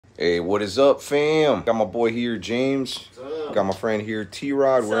Hey, what is up, fam? Got my boy here, James. Got my friend here,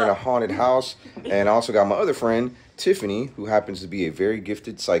 T-Rod. We're in a haunted house. And I also got my other friend, Tiffany, who happens to be a very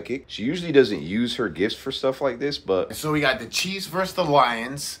gifted psychic. She usually doesn't use her gifts for stuff like this, but... So we got the Chiefs versus the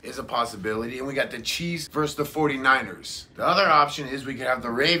Lions is a possibility, and we got the Chiefs versus the 49ers. The other option is we could have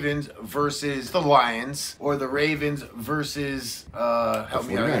the Ravens versus the Lions, or the Ravens versus, help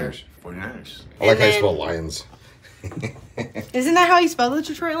me out here. 49ers. I like how you spell Lions. Isn't that how you spell the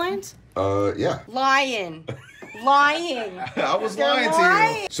Detroit Lions? Yeah. Lion. Lying. I was lying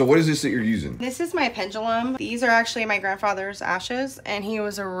to you. So what is this that you're using? This is my pendulum. These are actually my grandfather's ashes, and he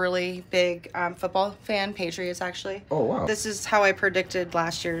was a really big football fan, Patriots actually. Oh, wow. This is how I predicted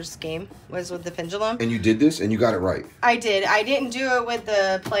last year's game, was with the pendulum. And you did this, and you got it right. I did. I didn't do it with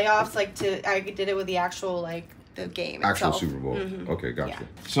the playoffs, I did it with the actual, the game Actual itself. Super Bowl. Mm-hmm. Okay, gotcha.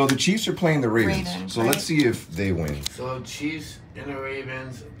 Yeah. So the Chiefs are playing the Ravens. So right? let's see if they win. So Chiefs and the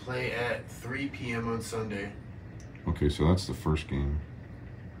Ravens play at 3 p.m. on Sunday. Okay, so that's the first game.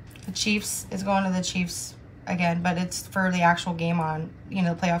 The Chiefs is going to the Chiefs again, but it's for the actual game on, the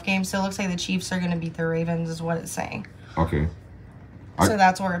playoff game. So it looks like the Chiefs are going to beat the Ravens is what it's saying. Okay. So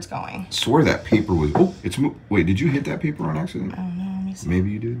that's where it's going. I swear that paper was... Oh, wait, did you hit that paper on accident? I don't know. Let me see. Maybe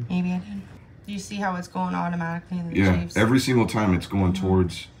you did. Maybe I did. Do you see how it's going automatically to the Chiefs? Every single time it's going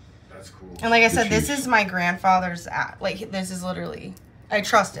towards... That's cool. And like I said, Chiefs. this is my grandfather's... this is literally... I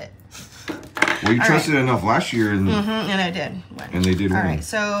trust it. Well, you trusted it enough last year, and And I did win. And they did win. All right,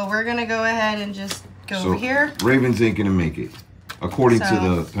 so we're going to go ahead and just go over here. Ravens ain't going to make it, according to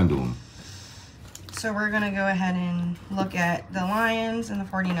the pendulum. So we're going to go ahead and look at the Lions and the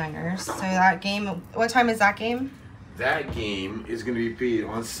 49ers. So that game, what time is that game? That game is going to be played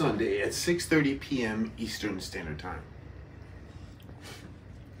on Sunday at 6:30 p.m. Eastern Standard Time.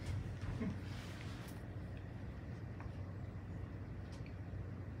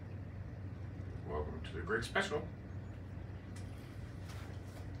 Welcome to the Greg Special.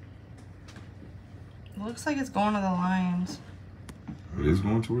 It looks like it's going to the Lions. It is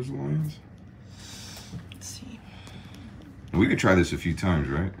going towards the Lions? Let's see. We could try this a few times,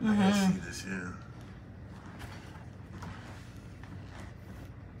 right? I see this, yeah.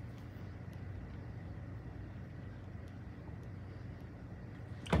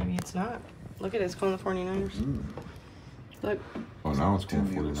 Maybe it's not. Look at it, it's going to the 49ers. Look. Oh, now it's going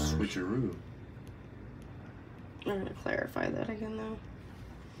 49ers. Switcheroo. I'm going to clarify that again, though.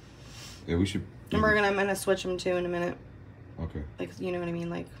 Yeah, we should... And I'm gonna switch them too in a minute. Okay. You know what I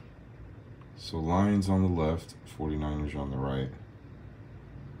mean? So Lions on the left, 49ers on the right.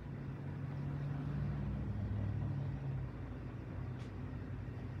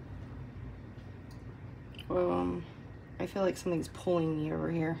 Well, I feel like something's pulling me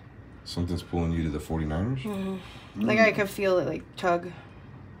over here. Something's pulling you to the 49ers? Like I could feel it tug.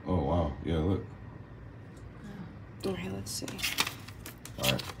 Oh, wow. Yeah, look. Okay, let's see.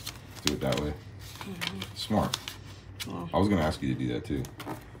 All right. Do it that way. Smart. Well, I was going to ask you to do that, too.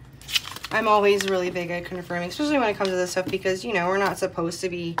 I'm always really big at confirming, especially when it comes to this stuff, because, we're not supposed to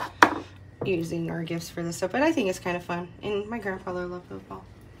be using our gifts for this stuff, but I think it's kind of fun. And my grandfather loved football.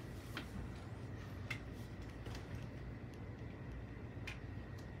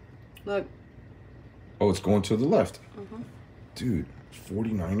 Look. Oh, it's going to the left. Dude,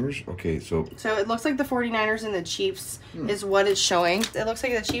 49ers? Okay, so it looks like the 49ers and the Chiefs is what it's showing. It looks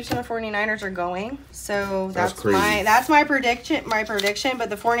like the Chiefs and the 49ers are going. So that's crazy. my prediction,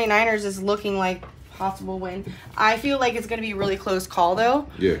 but the 49ers is looking like possible win. I feel like it's going to be a really close call though.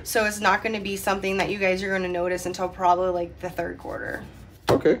 Yeah. So it's not going to be something that you guys are going to notice until probably the third quarter.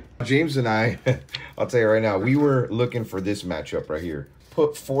 Okay. James and I, I'll tell you right now, we were looking for this matchup right here.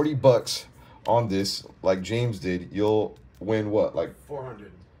 Put $40 on this like James did. You'll win what? Like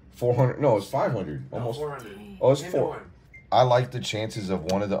 400. 400? No, it's 500. No, Almost 400. Oh, it's Into 4. one. I like the chances of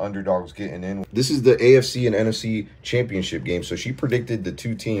one of the underdogs getting in. This is the AFC and NFC championship game. So she predicted the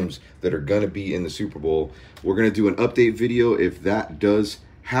two teams that are going to be in the Super Bowl. We're going to do an update video if that does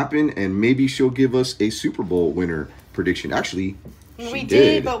happen. And maybe she'll give us a Super Bowl winner prediction. Actually, we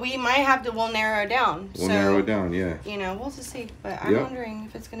did, but we might have to, we'll narrow it down. We'll narrow it down, yeah. We'll just see. But I'm wondering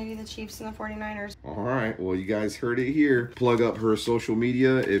if it's going to be the Chiefs and the 49ers. All right. Well, you guys heard it here. Plug up her social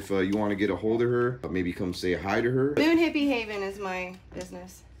media if you want to get a hold of her. Maybe come say hi to her. Moon Hippie Haven is my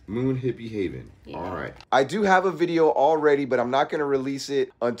business. Moon Hippie Haven. Yeah. All right. I do have a video already, but I'm not going to release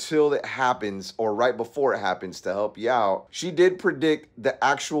it until it happens or right before it happens to help you out. She did predict the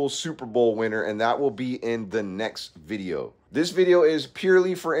actual Super Bowl winner, and that will be in the next video. This video is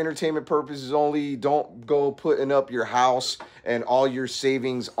purely for entertainment purposes only. Don't go putting up your house and all your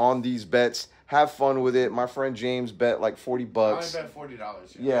savings on these bets. have fun with it. My friend James bet like 40 I only bucks. bet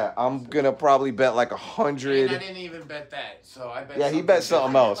 $40. Yeah, I'm gonna probably bet like And 100. I didn't even bet that, so I bet. Yeah, he bet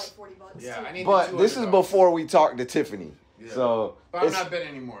something I bet else. like 40 bucks, Yeah, too. I need. But this is before we talked to Tiffany. Yeah. So But I'm it's- not betting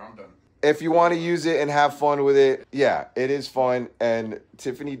anymore. I'm done. if you want to use it and have fun with it, yeah, it is fun. And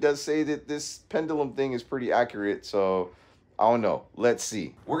Tiffany does say that this pendulum thing is pretty accurate. So I don't know. Let's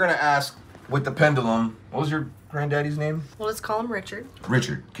see. We're gonna ask with the pendulum. What was your granddaddy's name? Well, let's call him Richard.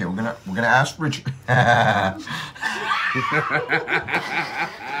 Richard. Okay, we're gonna ask Richard.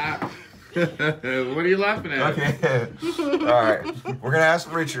 What are you laughing at? Okay. All right. We're gonna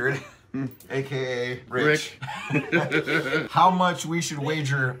ask Richard, aka Rich, how much we should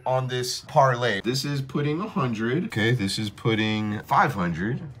wager on this parlay. This is putting 100. Okay. This is putting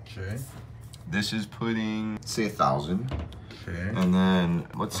 500. Okay. This is putting say 1,000. Okay. And then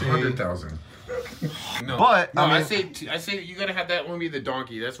let's say 100,000. No, But, no, I I mean- say you gotta have that one be the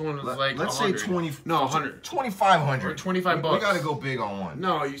donkey. That's one that's like let's 100. say 20. No, 100. 2,500. Or 25 We bucks. gotta go big on one.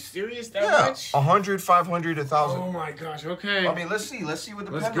 No, are you serious? That Yeah. much? 100, 500, 1,000. Oh my gosh. Okay. I mean, let's see what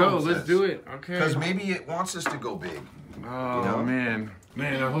the let's pendulum go. Let's says. do it. Okay. Because maybe it wants us to go big. Oh you know? man,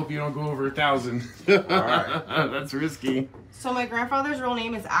 I hope you don't go over 1,000. right. That's risky. So my grandfather's real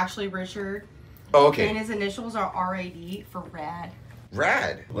name is actually Richard. Oh, And okay. his initials are RAD for rad.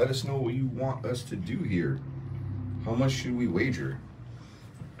 Rad. Let us know what you want us to do here. How much should we wager?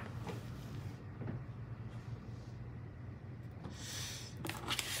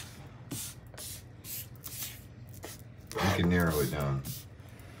 We can narrow it down.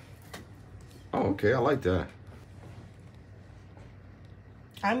 Oh, okay. I like that.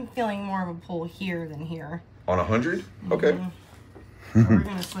 I'm feeling more of a pull here than here. On 100? Okay. We're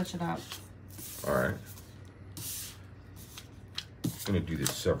gonna switch it up. All right. I'm gonna do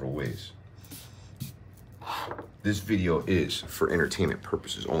this several ways. This video is for entertainment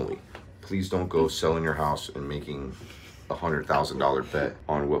purposes only. Please don't go selling your house and making a $100,000 bet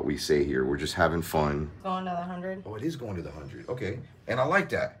on what we say here. We're just having fun. Going to the 100. Oh, it is going to the 100. Okay, and I like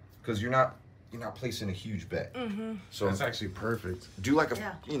that because you're not placing a huge bet. So That's actually perfect. do like a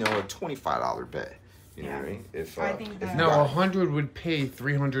Yeah. a $25 bet. You know Yeah. what I mean? If I think if that- you No, got it. 100 would pay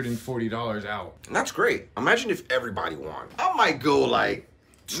 $340 out. And that's great. Imagine if everybody won. I might go like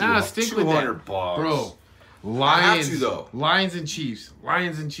Nah, stick with that, $200, bro. I Lions, have to, though. Lions and Chiefs,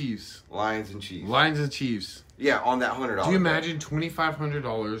 Lions and Chiefs, Lions and Chiefs. Lions and Chiefs. Yeah, on that $100. Do you imagine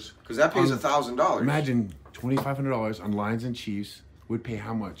 $2,500? Because that pays on- $1,000. Imagine $2,500 on Lions and Chiefs would pay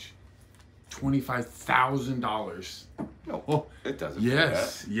how much? $25,000. No, it doesn't.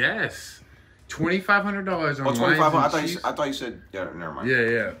 Yes, yes. $2,500 on Oh, Lions 25. and I Chiefs. thought you said. Yeah, never mind.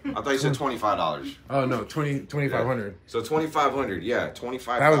 Yeah. I thought you said $25. Oh no, 2,500. So 2,500. Yeah,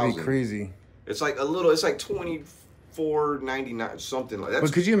 25,000. That would be crazy. It's like a little. It's like 24.99, something like that.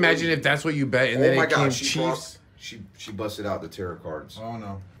 But could you imagine if that's what you bet and Oh then my it came God, she Chiefs? she busted out the tarot cards. Oh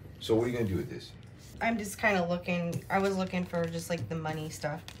no. So what are you gonna do with this? I'm just kind of looking. I was looking for just like the money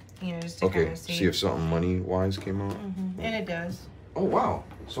stuff, just to kind Okay, of see. see if something money wise came out. And it does. Oh wow.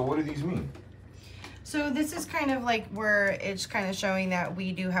 So what do these mean? So this is kind of like where it's kind of showing that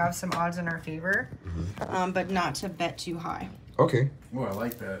we do have some odds in our favor, but not to bet too high. Okay. Oh, I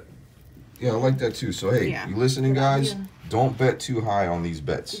like that. Yeah, I like that too. So hey, Yeah. you listening, guys? Yeah. Don't bet too high on these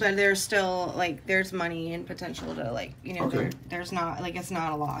bets. But there's still like there's money and potential to Okay. there's not like it's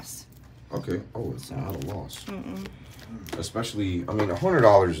not a loss. Okay. Oh, it's not a loss. Especially, I mean,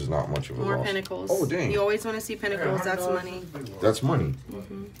 $100 is not much of a More loss. pinnacles. Oh, dang. You always want to see pinnacles. That's money. That's money.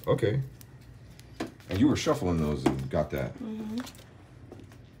 Okay. And you were shuffling those and got that.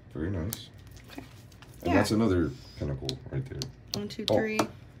 Very nice. Okay. And Yeah. that's another pinnacle right there. 1, 2, Oh. 3.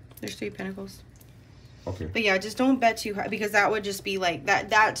 There's 3 pinnacles. Okay. But yeah, just don't bet too high because that would just be like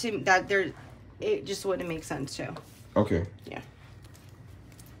it just wouldn't make sense too. Okay. Yeah.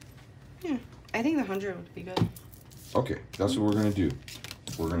 I think the 100 would be good. Okay. That's what we're gonna do.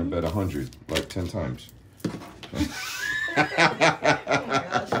 We're gonna bet 100 like 10 times.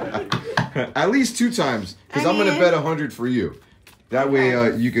 At least 2 times, because I'm gonna bet 100 for you. That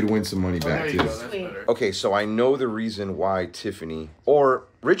way, you could win some money back too. Sweet. Okay, so I know the reason why Tiffany or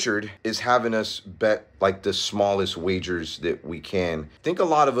Richard is having us bet like the smallest wagers that we can. I think a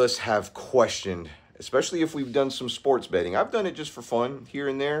lot of us have questioned, especially if we've done some sports betting. I've done it just for fun here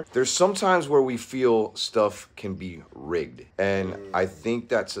and there. There's sometimes where we feel stuff can be rigged. And I think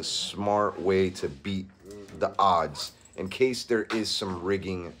that's a smart way to beat the odds in case there is some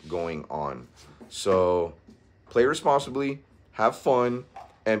rigging going on. So play responsibly, have fun,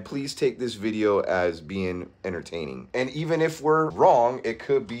 and please take this video as being entertaining. And even if we're wrong, it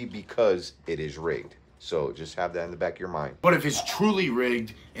could be because it is rigged. So just have that in the back of your mind. But if it's truly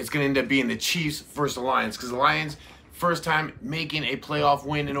rigged, it's going to end up being the Chiefs versus the Lions, because the Lions, first time making a playoff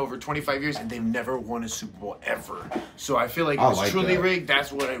win in over 25 years, and they've never won a Super Bowl ever. So I feel like if it's truly rigged,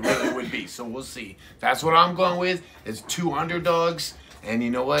 that's what it really would be. So we'll see. That's what I'm going with. It's 2 underdogs, and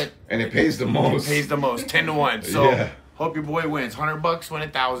you know what? And it pays the most. It pays the most, 10-1. So hope your boy wins. $100, win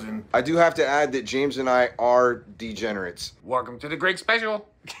 1,000. I do have to add that James and I are degenerates. Welcome to the Greg Special.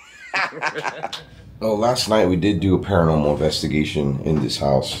 Oh, last night we did do a paranormal investigation in this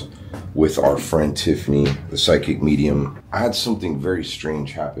house with our friend Tiffany, the psychic medium. I had something very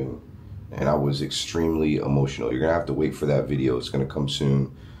strange happen, and I was extremely emotional. You're gonna have to wait for that video. It's gonna come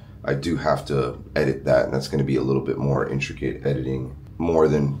soon. I do have to edit that, and that's gonna be a little bit more intricate editing, more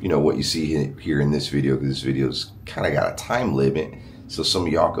than, you know, what you see here in this video, because this video's kind of got a time limit. So some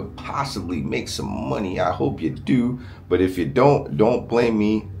of y'all could possibly make some money. I hope you do. But if you don't blame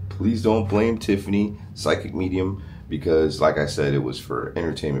me. Please don't blame Tiffany, psychic medium, because like I said, it was for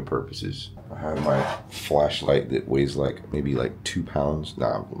entertainment purposes. I have my flashlight that weighs maybe 2 pounds.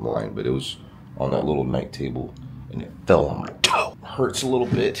 Nah, I'm lying, but it was on that little night table and it fell on my toe. Hurts a little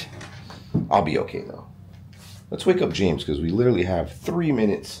bit. I'll be okay though. Let's wake up James, because we literally have 3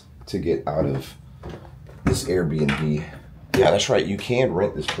 minutes to get out of this Airbnb. Yeah, that's right. You can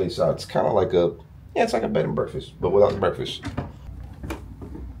rent this place out. It's kind of like it's like a bed and breakfast, but without the breakfast.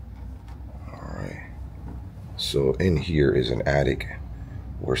 So in here is an attic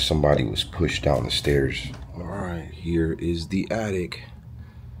where somebody was pushed down the stairs. All right, here is the attic.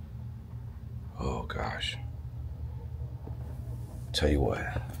 Oh gosh. Tell you what,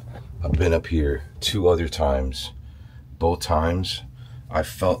 I've been up here 2 other times. Both times I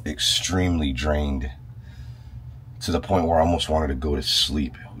felt extremely drained, to the point where I almost wanted to go to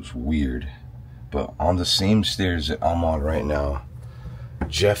sleep. It was weird. But on the same stairs that I'm on right now,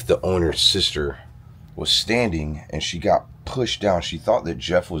 Jeff, the owner's sister, was standing, and she got pushed down. She thought that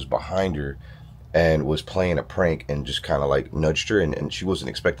Jeff was behind her and was playing a prank, and just kind of nudged her, and she wasn't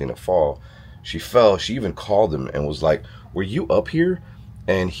expecting to fall. She fell. She even called him and was like, "Were you up here?"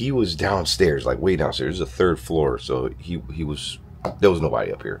 And he was downstairs, way downstairs. It was the 3rd floor, so there was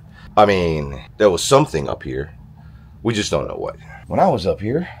nobody up here. I mean, there was something up here. We just don't know what. When I was up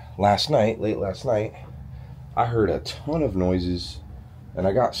here late last night, I heard a ton of noises. And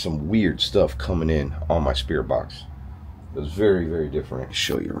I got some weird stuff coming in on my spirit box. It was very, very different. I'll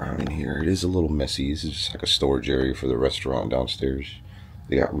show you around in here. It is a little messy. This is just like a storage area for the restaurant downstairs.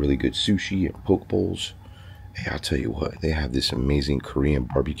 They got really good sushi and poke bowls. Hey, I'll tell you what. They have this amazing Korean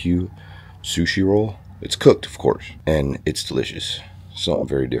barbecue sushi roll. It's cooked, of course, and it's delicious. Something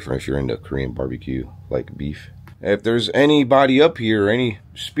very different if you're into Korean barbecue, like beef. If there's anybody up here, any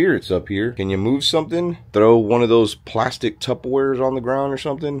spirits up here, can you move something? Throw one of those plastic Tupperwares on the ground or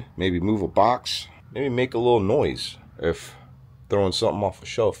something? Maybe move a box? Maybe make a little noise if throwing something off a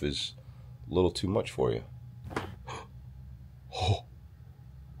shelf is a little too much for you.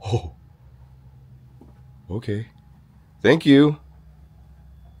 Oh. Okay. Thank you.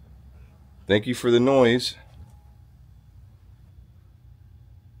 Thank you for the noise.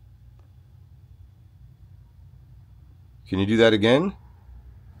 Can you do that again?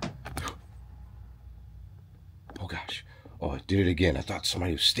 Oh gosh. Oh, I did it again. I thought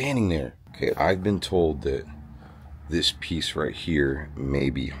somebody was standing there. Okay, I've been told that this piece right here may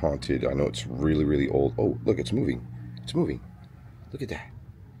be haunted. I know it's really, really old. Oh, look, it's moving. It's moving. Look at that.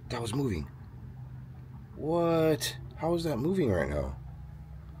 That was moving. What? How is that moving right now?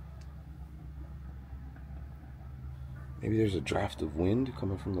 Maybe there's a draft of wind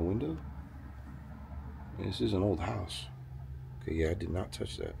coming from the window? This is an old house. Okay, yeah, I did not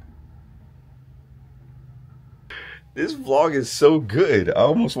touch that. This vlog is so good. I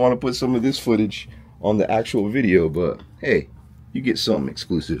almost want to put some of this footage on the actual video, but hey, you get something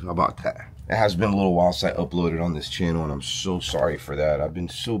exclusive. How about that? It has been a little while since I uploaded on this channel, and I'm so sorry for that. I've been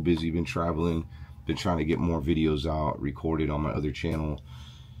so busy, been traveling, been trying to get more videos out, recorded on my other channel.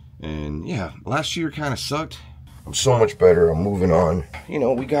 And yeah, last year kind of sucked. I'm so much better. I'm moving on. You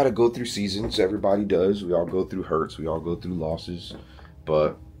know, we got to go through seasons. Everybody does. We all go through hurts. We all go through losses.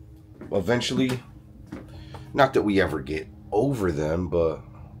 But eventually, not that we ever get over them, but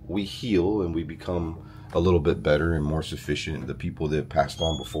we heal and we become a little bit better and more sufficient. The people that passed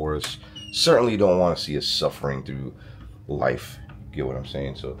on before us certainly don't want to see us suffering through life. Get what I'm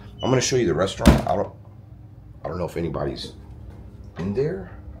saying? So I'm going to show you the restaurant. I don't know if anybody's in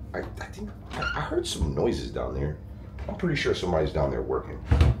there. I think I heard some noises down there. I'm pretty sure somebody's down there working,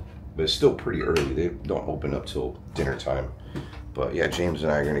 but it's still pretty early. They don't open up till dinner time. But yeah, James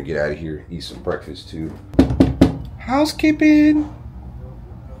and I are gonna get out of here, eat some breakfast too. Housekeeping.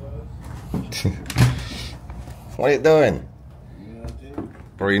 What are you doing?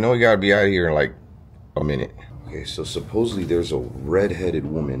 Bro, you know we gotta be out of here in like a minute. Okay, so supposedly there's a red-headed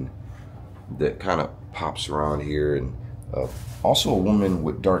woman that kind of pops around here, and also a woman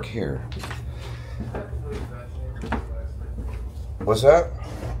with dark hair. What's that?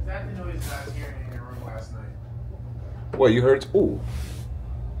 That's the noise I was hearing in your room last night. What, you heard? Ooh.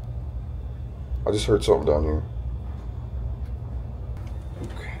 I just heard something down here.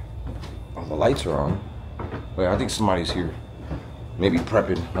 Okay. Oh, the lights are on. Wait, I think somebody's here. Maybe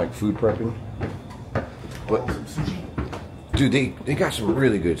prepping, like food prepping. But, dude, they got some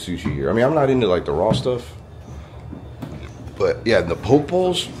really good sushi here. I mean, I'm not into like the raw stuff. But yeah, the poke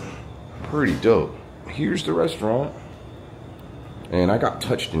bowls, pretty dope. Here's the restaurant. And I got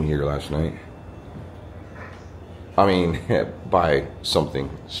touched in here last night. I mean, by something,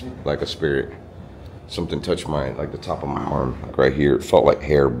 like a spirit. Something touched like the top of my arm, like right here. It felt like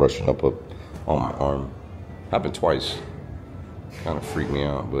hair brushing up on my arm. Happened twice. Kind of freaked me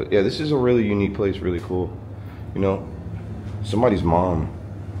out. But yeah, this is a really unique place, really cool. You know, somebody's mom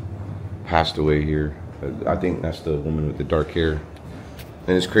passed away here. I think that's the woman with the dark hair.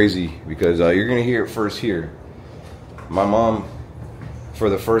 And it's crazy because you're gonna hear it first here. My mom, for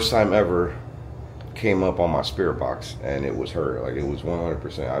the first time ever, came up on my spirit box, and it was her. Like, it was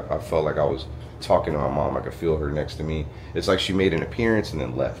 100%. I felt like I was talking to my mom. I could feel her next to me. It's like she made an appearance and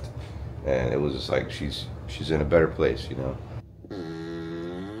then left, and it was just like she's in a better place, you know.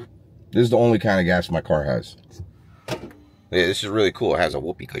 This is the only kind of gas my car has. Yeah, this is really cool. It has a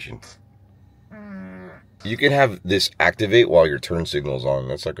whoopee cushion. You can have this activate while your turn signal's on.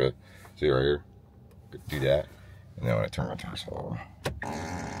 That's like a, see right here? Do that, and then when I turn my turn signal on.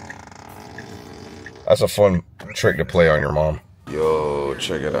 That's a fun trick to play on your mom. Yo,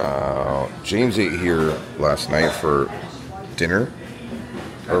 check it out. James ate here last night for dinner.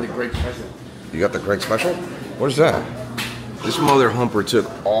 Got the Greg Special. You got the Greg Special? What is that? This mother humper took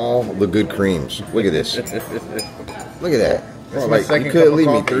all the good creams. Look at this. Look at that. Oh, like, you could leave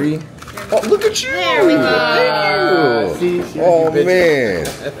me 3. Oh, look at you. There we go. Thank you. Oh, man.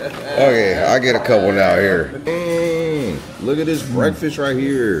 Okay, I get a couple now here. Dang. Look at this breakfast right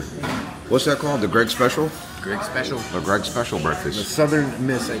here. What's that called? The Greg Special? Greg Special. The Greg Special breakfast. The Southern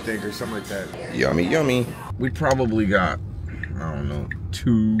Miss, I think, or something like that. Yummy, yummy. We probably got, I don't know,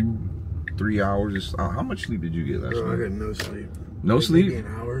 2-3 hours. How much sleep did you get last night? I got no sleep. No sleep? Maybe an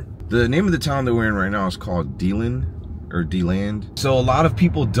hour. The name of the town that we're in right now is called D-Land. Or D-Land. So a lot of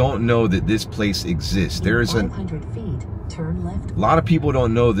people don't know that this place exists. There is 500 feet, turn left. A lot of people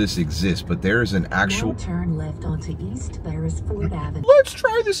don't know this exists, but there is an actual. Now turn left onto East Beresford Avenue. Let's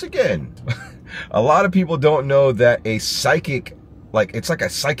try this again. A lot of people don't know that a psychic, like it's like a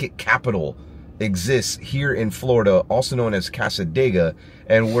psychic capital, exists here in Florida, also known as Casadega,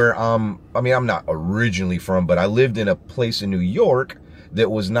 and where I mean, I'm not originally from, but I lived in a place in New York that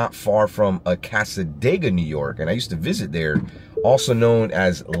was not far from a Casadega, New York, and I used to visit there, also known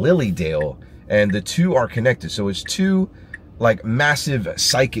as Lilydale, and the two are connected. So it's two like massive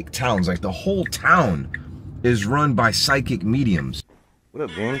psychic towns. Like the whole town is run by psychic mediums. What up,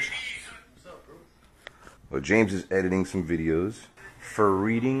 James? What's up, bro? Well, James is editing some videos. For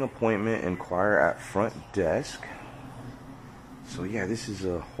reading appointment, inquire at front desk. So yeah, this is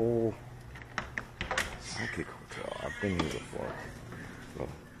a whole psychic hotel. I've been here before. So.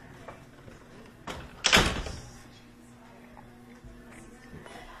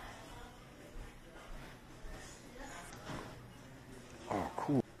 Oh,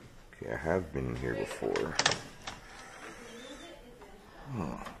 cool. Okay, I have been here before.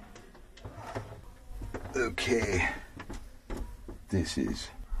 Huh. Okay. This is,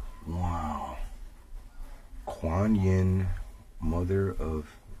 wow. Kuan Yin, Mother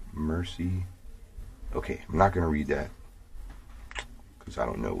of Mercy. Okay, I'm not going to read that because I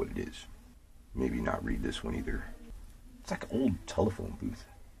don't know what it is. Maybe not read this one either. It's like an old telephone booth.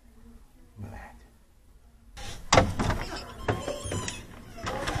 Look at that.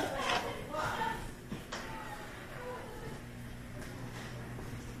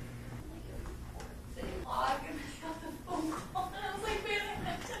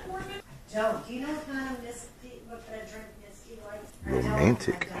 Joe, do you know what kind of whiskey, what kind of drink whiskey likes?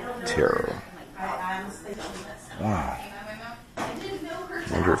 Romantic tarot. I honestly don't. Wow. I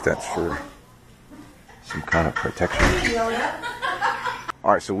wonder if that's for some kind of protection.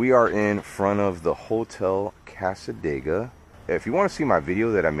 Alright, so we are in front of the Hotel Casadega. If you want to see my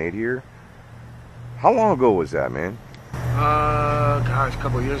video that I made here, how long ago was that, man? Gosh, a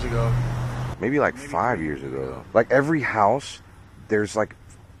couple of years ago. Maybe like 5 years ago. Like every house, there's like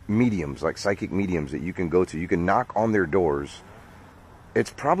mediums, like psychic mediums that you can go to. You can knock on their doors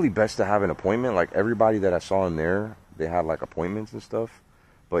it's probably best to have an appointment. Like everybody that I saw in there, they had like appointments and stuff.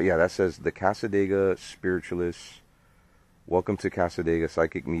 But yeah, that says the Casadega Spiritualists. Welcome to Casadega,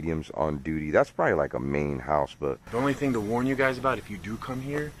 Psychic Mediums on Duty. That's probably like a main house, but... The only thing to warn you guys about, if you do come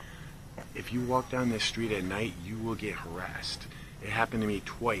here, if you walk down this street at night, you will get harassed. It happened to me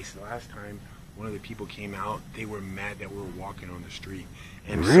twice. The last time one of the people came out, they were mad that we were walking on the street.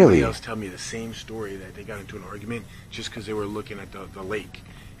 And somebody else told me the same story, that they got into an argument just because they were looking at the lake.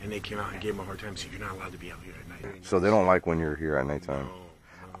 And they came out and gave them a hard time, saying, you're not allowed to be out here at night. So they don't like when you're here at nighttime? No.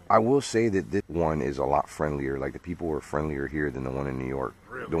 I will say that this one is a lot friendlier. Like the people were friendlier here than the one in New York.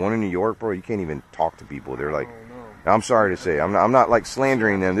 Really? The one in New York, bro, you can't even talk to people. They're like, I'm sorry to say, I'm not like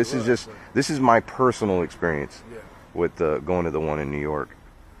slandering them. This is my personal experience with going to the one in New York.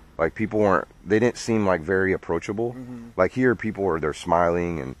 Like people they didn't seem like very approachable. Like here, they're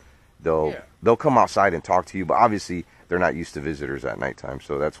smiling and they'll come outside and talk to you, but obviously they're not used to visitors at nighttime.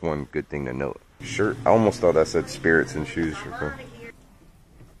 So that's one good thing to note. Shirt, I almost thought that said Spirits and Shoes.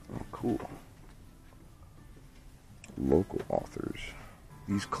 Oh, cool. Local authors.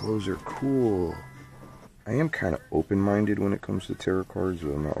 These clothes are cool. I am kind of open-minded when it comes to tarot cards, but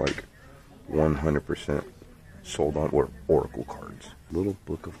I'm not like 100% sold on oracle cards. Little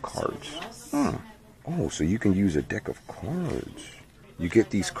book of cards. Oh, so you can use a deck of cards. You get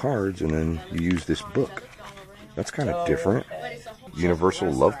these cards and then you use this book. That's kind of different.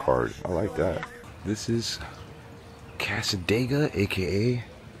 Universal love card. I like that. This is Casadega, aka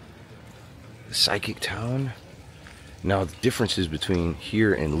Psychic Town. Now the differences between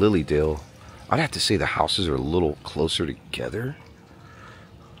here and Lilydale, I'd have to say the houses are a little closer together.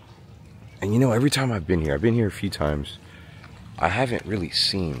 And you know, every time I've been here a few times, I haven't really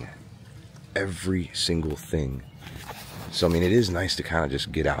seen every single thing. So I mean, it is nice to kind of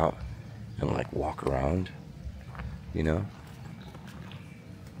just get out and like walk around, you know.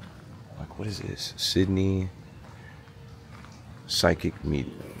 Like, what is this? Sydney Psychic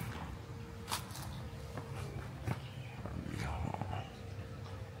Medium.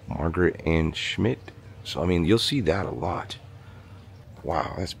 Margaret Ann Schmidt. So I mean, you'll see that a lot.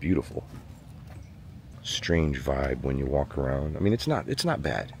 Wow, that's beautiful. Strange vibe when you walk around. I mean, it's not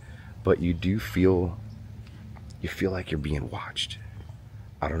bad, but you feel like you're being watched.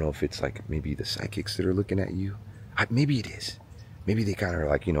 I don't know if it's like maybe the psychics that are looking at you. Maybe it is. Maybe they kind of are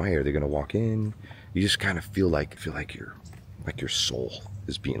like, you know, hey, are they gonna walk in? You just kind of feel like your soul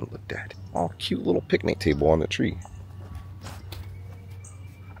is being looked at. Oh, cute little picnic table on the tree.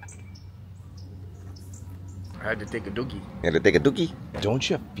 I had to take a dookie. You had to take a dookie? Don't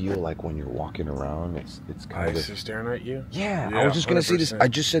you feel like when you're walking around, it's kind of... Ice is staring at you? Yeah, I was just going to say this. I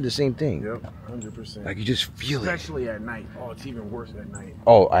just said the same thing. Yep, 100%. Like, you just feel it. Especially at night. Oh, it's even worse at night.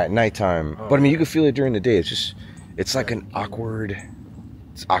 Oh, at nighttime. Oh. But, I mean, you can feel it during the day. It's like an awkward...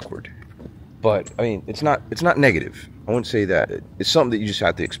 It's awkward. But, I mean, it's not negative. I wouldn't say that. It's something that you just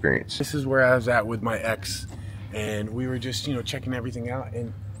have to experience. This is where I was at with my ex. And we were just, you know, checking everything out.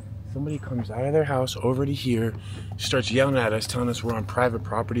 And somebody comes out of their house over to here, starts yelling at us, telling us we're on private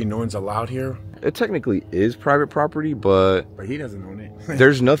property, no one's allowed here. It technically is private property, but he doesn't own it.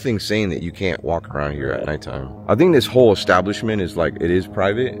 There's nothing saying that you can't walk around here at nighttime. I think this whole establishment is like, it is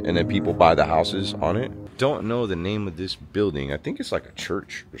private, and then people buy the houses on it. Don't know the name of this building. I think it's like a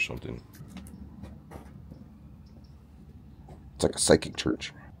church or something. It's like a psychic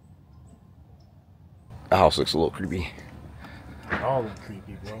church. The house looks a little creepy. All look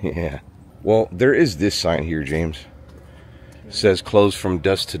creepy, bro. Yeah. Well, there is this sign here, James. It says closed from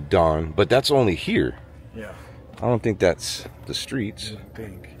dusk to dawn, but that's only here. Yeah. I don't think that's the streets. I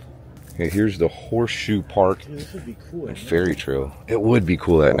think. Okay, here's the Horseshoe Park. Dude, this would be cool and Ferry Trail. It would be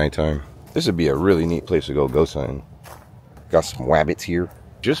cool at nighttime. This would be a really neat place to go ghost hunting. Got some wabbits here.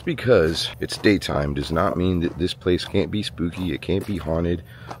 Just because it's daytime does not mean that this place can't be spooky. It can't be haunted.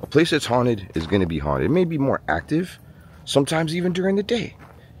 A place that's haunted is going to be haunted. It may be more active, sometimes even during the day.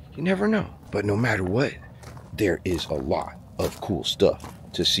 You never know. But no matter what, there is a lot of cool stuff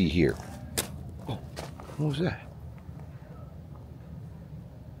to see here. Oh, what was that?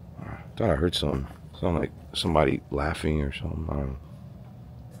 I thought I heard something. Sounded like somebody laughing or something. I don't know.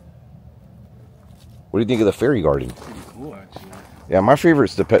 What do you think of the fairy garden? Pretty cool, actually. Yeah, my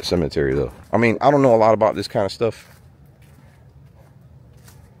favorite's the pet cemetery, though. I mean, I don't know a lot about this kind of stuff,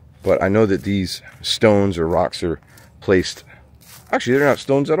 but I know that these stones or rocks are placed... Actually, they're not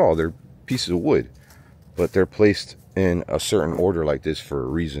stones at all. They're pieces of wood, but they're placed in a certain order like this for a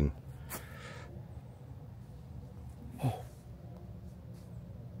reason. Oh.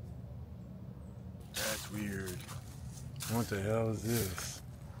 That's weird. What the hell is this?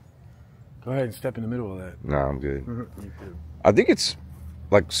 Go ahead and step in the middle of that. Nah, I'm good. Me too. I think it's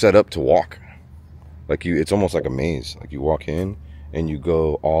like set up to walk. Like it's almost like a maze. Like you walk in and you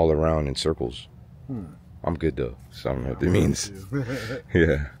go all around in circles. I'm good though, so I don't know what that means.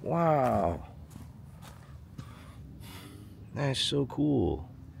 Yeah. Wow. That's so cool.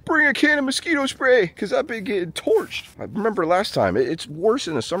 Bring a can of mosquito spray, because I've been getting torched. I remember last time, it's worse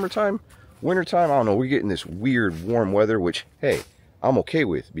in the summertime. Wintertime, I don't know, we're getting this weird warm weather, which, hey, I'm okay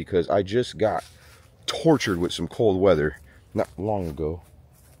with, because I just got tortured with some cold weather not long ago.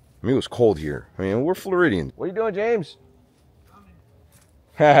 I mean, it was cold here. I mean, we're Floridians. What are you doing, James?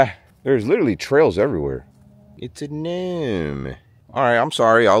 There's literally trails everywhere. It's a gnome. All right, I'm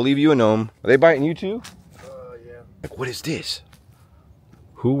sorry. I'll leave you a gnome. Are they biting you too? Yeah. Like, what is this?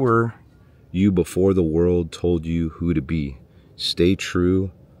 Who were you before the world told you who to be? Stay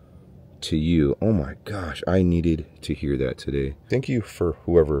true to you. Oh my gosh, I needed to hear that today. Thank you for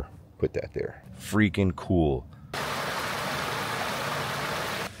whoever put that there. Freaking cool.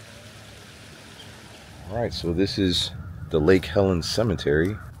 All right, so this is the Lake Helen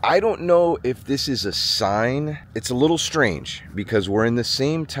Cemetery. I don't know if this is a sign. It's a little strange because we're in the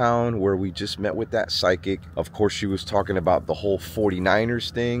same town where we just met with that psychic. Of course, she was talking about the whole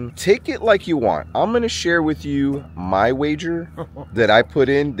 49ers thing. Take it like you want. I'm gonna share with you my wager that I put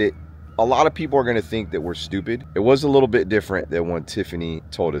in that a lot of people are gonna think that we're stupid. It was a little bit different than what Tifany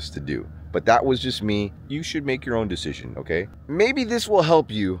told us to do, but that was just me. You should make your own decision, okay? Maybe this will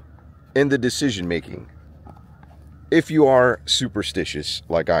help you in the decision making. If you are superstitious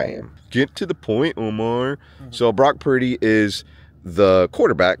like I am. Get to the point, Omar. So Brock Purdy is the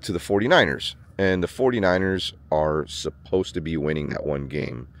quarterback to the 49ers. And the 49ers are supposed to be winning that one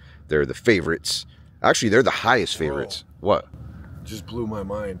game. They're the favorites. Actually, they're the highest favorites. What? Just blew my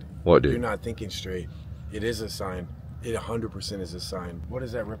mind. What, dude? You're not thinking straight. It is a sign. It 100% is a sign. What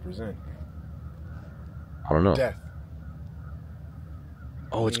does that represent? I don't know. Death.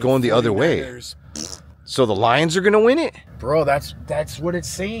 Oh, it's going the other way. So the Lions are going to win it? Bro, that's what it's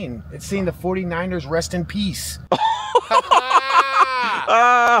saying. It's saying the 49ers rest in peace.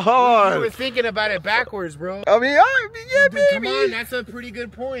 Hold You on. were thinking about it backwards, bro. I mean, yeah, baby. Come on, that's a pretty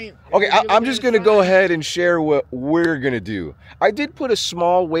good point. Okay, I'm just going to go ahead and share what we're going to do. I did put a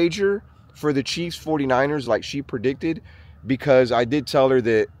small wager for the Chiefs 49ers like she predicted, because I did tell her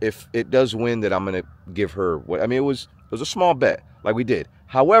that if it does win that I'm going to give her what, I mean, it was a small bet like we did.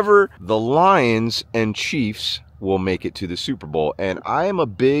 However, the Lions and Chiefs will make it to the Super Bowl. And I am a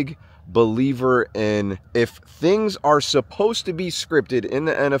big believer in, if things are supposed to be scripted in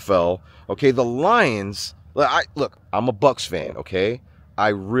the NFL, okay, the Lions, look, I'm a Bucs fan, okay? I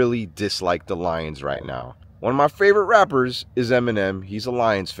really dislike the Lions right now. One of my favorite rappers is Eminem. He's a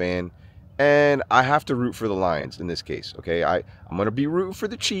Lions fan. And I have to root for the Lions in this case, okay? I'm going to be rooting for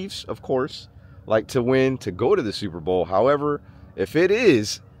the Chiefs, of course, like to win, to go to the Super Bowl. However, if it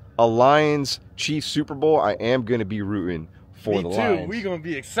is a Lions-Chiefs Super Bowl, I am going to be rooting for the Lions. We're going to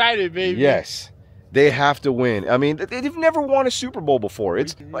be excited, baby. Yes. They have to win. I mean, they've never won a Super Bowl before.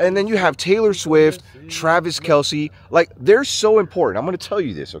 And then you have Taylor Swift, Travis Kelce. Like, they're so important. I'm going to tell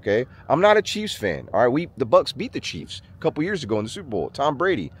you this, okay? I'm not a Chiefs fan. All right, the Bucs beat the Chiefs a couple years ago in the Super Bowl. Tom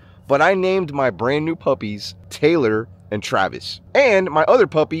Brady. But I named my brand new puppies Taylor and Travis. And my other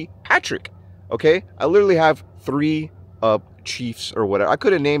puppy, Patrick. Okay? I literally have 3 Chiefs or whatever. I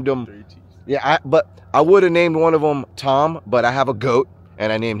could have named them. Yeah, but I would have named one of them Tom, but I have a goat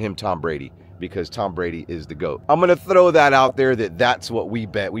and I named him Tom Brady because Tom Brady is the GOAT. I'm going to throw that out there that's what we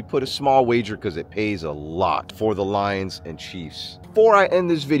bet. We put a small wager because it pays a lot for the Lions and Chiefs. Before I end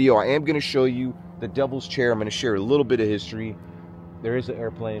this video, I am going to show you the Devil's Chair. I'm going to share a little bit of history. There is an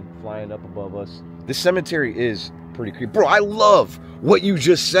airplane flying up above us. This cemetery is pretty creepy. Bro, I love what you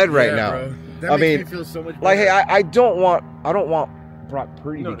just said right now. Bro. That makes me feel so much better. Like, hey, I don't want Brock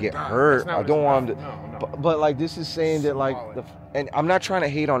Purdy to get hurt. I don't want him to. No. But like, this is saying that, like, and I'm not trying to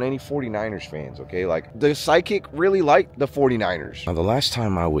hate on any 49ers fans, okay? Like, the psychic really liked the 49ers. Now, the last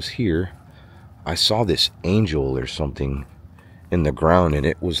time I was here, I saw this angel or something in the ground, and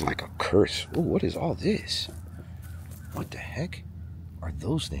it was like a curse. Ooh, what is all this? What the heck are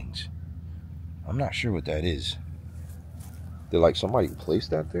those things? I'm not sure what that is. Did, like, somebody place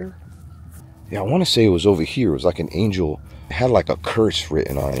that there? Yeah, I want to say it was over here. It was like an angel. It had like a curse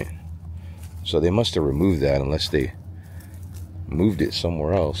written on it. So they must have removed that unless they moved it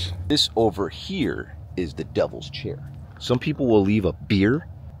somewhere else. This over here is the Devil's Chair. Some people will leave a beer.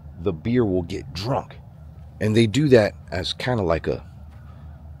 The beer will get drunk. And they do that as kind of like a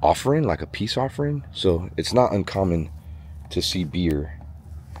offering, like a peace offering. So it's not uncommon to see beer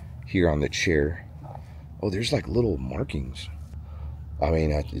here on the chair. Oh, there's like little markings. I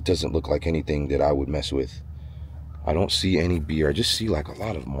mean, it doesn't look like anything that I would mess with. I don't see any beer. I just see like a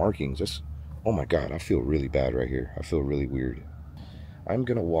lot of markings. That's, oh my God, I feel really bad right here. I feel really weird. I'm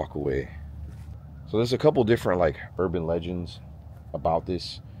gonna walk away. So there's a couple different like urban legends about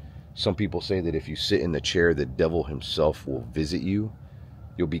this. Some people say that if you sit in the chair, the devil himself will visit you.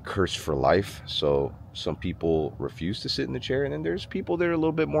 You'll be cursed for life. So some people refuse to sit in the chair. And then there's people that are a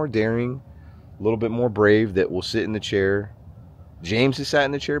little bit more daring, a little bit more brave, that will sit in the chair. James has sat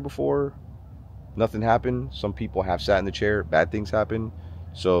in the chair before. Nothing happened. Some people have sat in the chair. Bad things happen.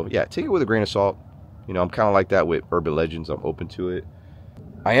 So yeah, take it with a grain of salt. You know, I'm kind of like that with urban legends. I'm open to it.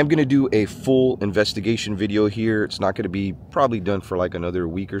 I am going to do a full investigation video here. It's not going to be probably done for like another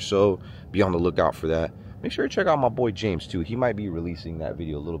week or so. Be on the lookout for that. Make sure to check out my boy James too. He might be releasing that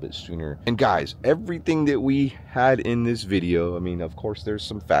video a little bit sooner. And guys, everything that we had in this video, I mean, of course, there's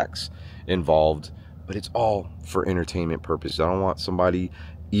some facts involved, but it's all for entertainment purposes. I don't want somebody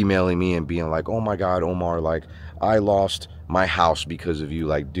emailing me and being like, oh my God, Omar, like I lost my house because of you.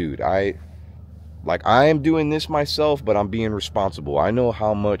 Like, dude, I am doing this myself, but I'm being responsible. I know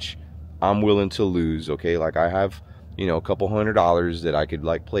how much I'm willing to lose, okay? Like I have, you know, a couple $100 that I could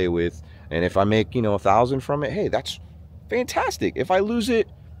like play with. And if I make, you know, 1,000 from it, hey, that's fantastic. If I lose it,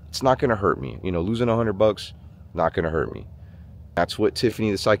 it's not gonna hurt me. You know, losing $100, not gonna hurt me. That's what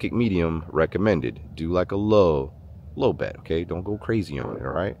Tifany the Psychic Medium recommended. Do like a low bet, okay? Don't go crazy on it,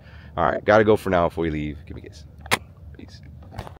 all right? All right, gotta go for now before we leave. Give me a kiss. Peace.